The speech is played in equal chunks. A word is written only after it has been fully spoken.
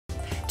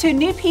Two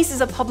new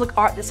pieces of public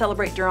art that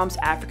celebrate Durham's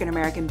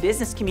African-American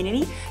business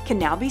community can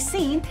now be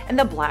seen in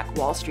the Black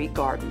Wall Street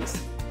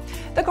Gardens.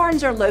 The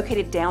gardens are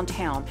located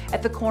downtown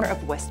at the corner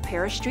of West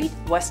Parrish Street,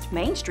 West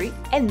Main Street,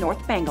 and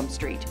North Mangum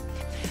Street.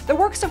 The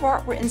works of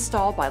art were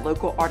installed by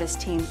local artist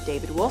team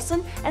David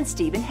Wilson and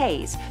Stephen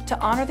Hayes to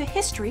honor the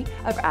history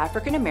of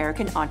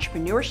African-American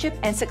entrepreneurship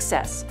and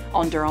success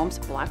on Durham's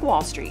Black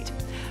Wall Street.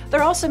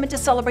 They're also meant to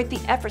celebrate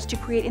the efforts to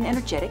create an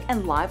energetic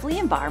and lively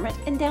environment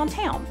in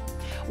downtown.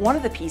 One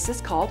of the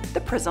pieces, called the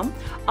Prism,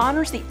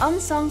 honors the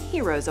unsung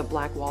heroes of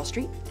Black Wall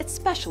Street,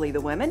 especially the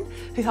women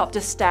who helped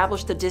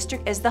establish the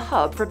district as the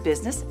hub for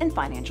business and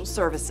financial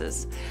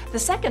services. The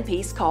second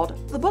piece,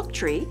 called the Book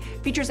Tree,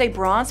 features a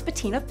bronze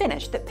patina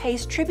finish that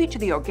pays tribute to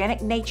the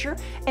organic nature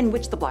in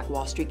which the Black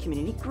Wall Street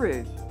community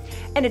grew.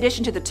 In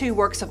addition to the two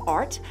works of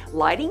art,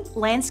 lighting,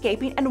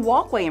 landscaping, and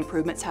walkway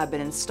improvements have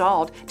been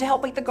installed to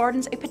help make the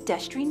gardens a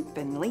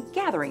pedestrian-friendly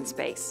gathering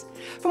space.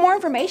 For more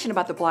information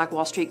about the Black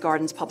Wall Street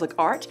Gardens public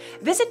art,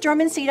 visit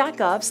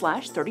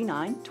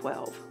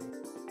durhamnc.gov/3912.